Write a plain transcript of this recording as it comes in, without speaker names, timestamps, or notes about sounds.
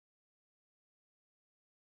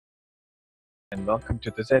And welcome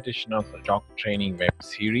to this edition of the Docker Training web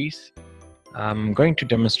series. I'm going to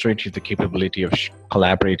demonstrate you the capability of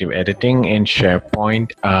collaborative editing in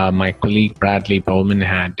SharePoint. My colleague Bradley Bowman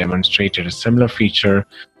had demonstrated a similar feature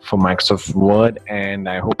for Microsoft Word, and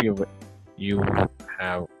I hope you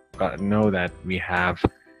have got to know that we have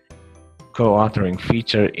co-authoring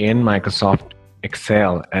feature in Microsoft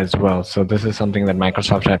Excel as well. So this is something that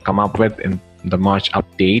Microsoft had come up with in the March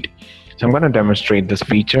update. So I'm going to demonstrate this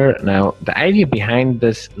feature. Now, the idea behind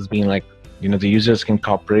this is being like, the users can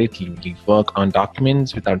cooperatively work on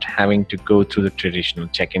documents without having to go through the traditional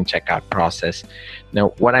check-in, check-out process. Now,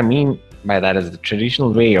 what I mean by that is the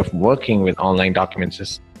traditional way of working with online documents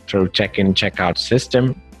is through check-in, check-out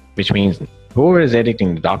system, which means whoever is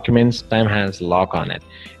editing the documents, time has a lock on it,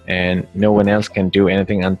 and no one else can do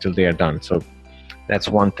anything until they are done. So that's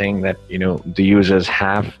one thing that, the users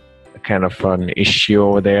have kind of an issue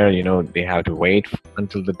over there. They have to wait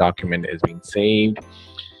until the document is being saved.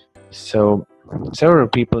 So several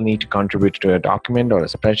people need to contribute to a document or a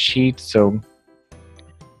spreadsheet, so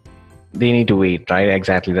they need to wait, right?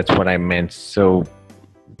 Exactly, that's what I meant. So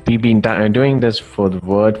we've been doing this for the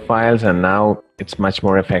Word files, and now it's much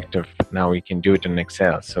more effective. Now we can do it in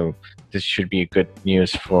Excel. So this should be good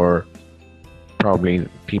news for probably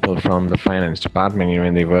people from the finance department.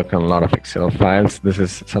 When they work on a lot of Excel files, this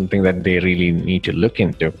is something that they really need to look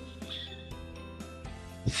into.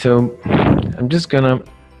 So I'm just gonna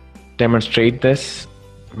demonstrate this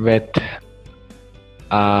with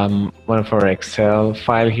one of our Excel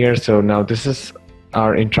file here. So now this is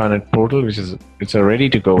our intranet portal, it's a ready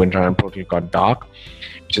to go intranet portal called Doc,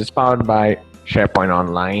 which is powered by SharePoint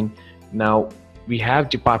Online. Now we have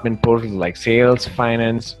department portals like sales,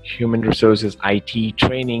 finance, human resources, IT,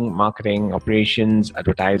 training, marketing, operations,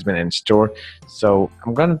 advertisement, and store. So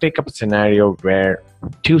I'm going to take up a scenario where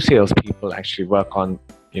two salespeople actually work on,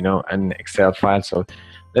 an Excel file. So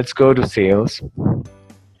let's go to sales,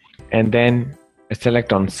 and then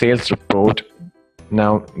select on sales report.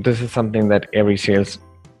 Now this is something that every sales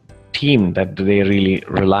team that they really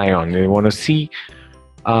rely on. They want to see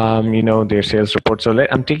their sales report. So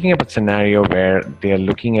I'm taking up a scenario where they are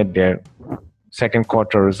looking at their second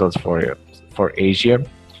quarter results for Asia.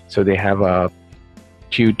 So they have a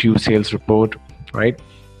Q2 sales report, right?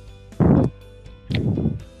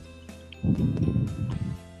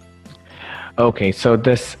 Okay, so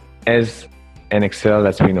this is an Excel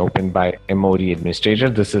that's been opened by MOD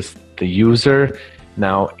administrator. This is the user.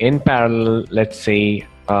 Now in parallel, let's say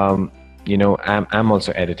I'm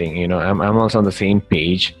also editing, I'm also on the same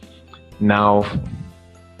page. Now,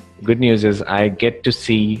 good news is I get to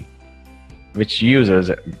see which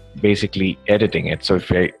users are basically editing it. So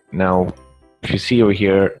if you see over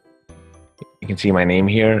here, you can see my name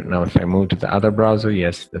here. Now, if I move to the other browser,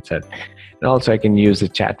 yes, that's it. And also I can use the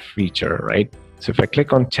chat feature, right? So if I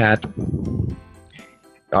click on chat,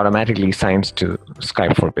 it automatically signs to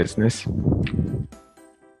Skype for Business.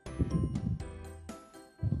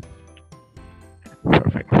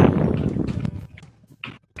 Perfect.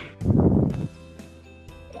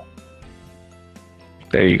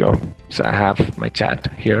 There you go. So I have my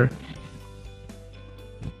chat here.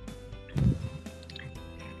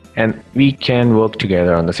 And we can work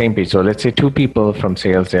together on the same page. So let's say two people from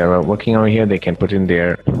sales, they are working over here. They can put in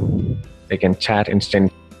they can chat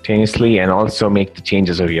instantaneously and also make the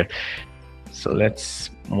changes over here. So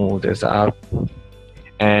let's move this up.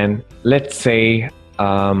 And let's say,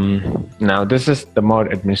 now this is the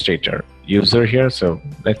mod administrator user here. So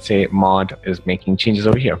let's say mod is making changes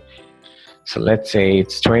over here. So let's say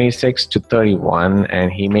it's 26 to 31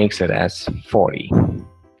 and he makes it as 40,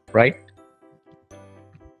 right?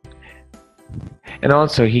 And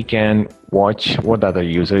also he can watch what the other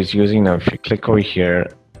user is using. Now if you click over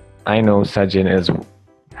here, I know Sajin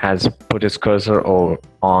has put his cursor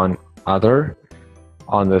on other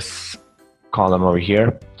on this column over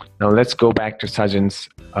here. Now let's go back to Sajin's,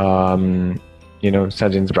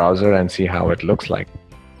 Sajin's browser and see how it looks like.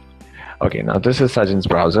 Okay, now this is Sajin's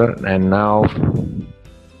browser, and now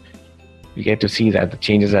we get to see that the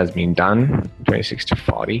changes has been done, 26 to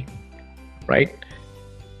 40, right?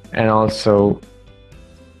 And also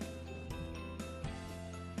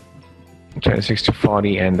 26 to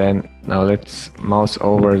 40, and then now let's mouse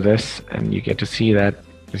over this, and you get to see that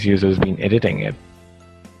this user has been editing it.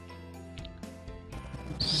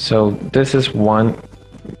 So this is one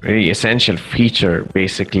very essential feature,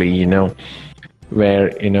 basically,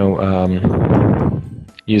 where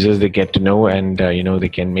users, they get to know, and they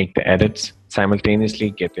can make the edits simultaneously,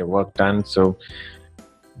 get their work done. So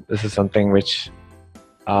this is something which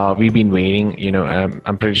we've been waiting.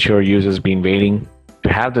 I'm pretty sure users been waiting to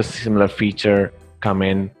have this similar feature come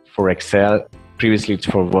in for Excel, previously it's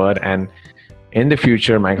for Word, and in the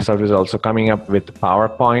future Microsoft is also coming up with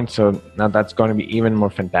PowerPoint. So now that's going to be even more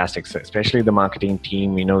fantastic. So especially the marketing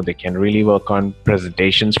team, they can really work on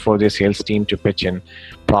presentations for their sales team to pitch in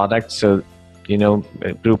products. So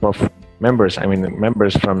a group of members, the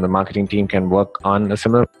members from the marketing team can work on a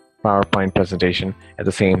similar PowerPoint presentation at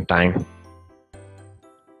the same time.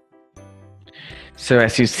 So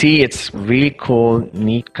as you see, it's really cool,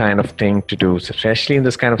 neat kind of thing to do, especially in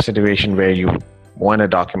this kind of situation where you want a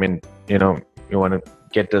document, you want to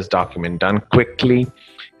get this document done quickly,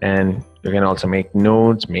 and you can also make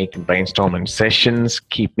notes, make brainstorming sessions,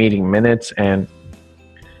 keep meeting minutes, and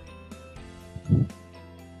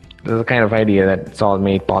there's a kind of idea that it's all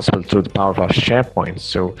made possible through the power of SharePoint.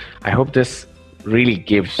 So I hope this really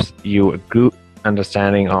gives you a good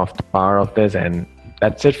understanding of the power of this, and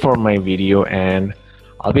that's it for my video, and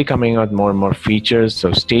I'll be coming out more and more features,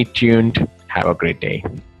 so stay tuned. Have a great day.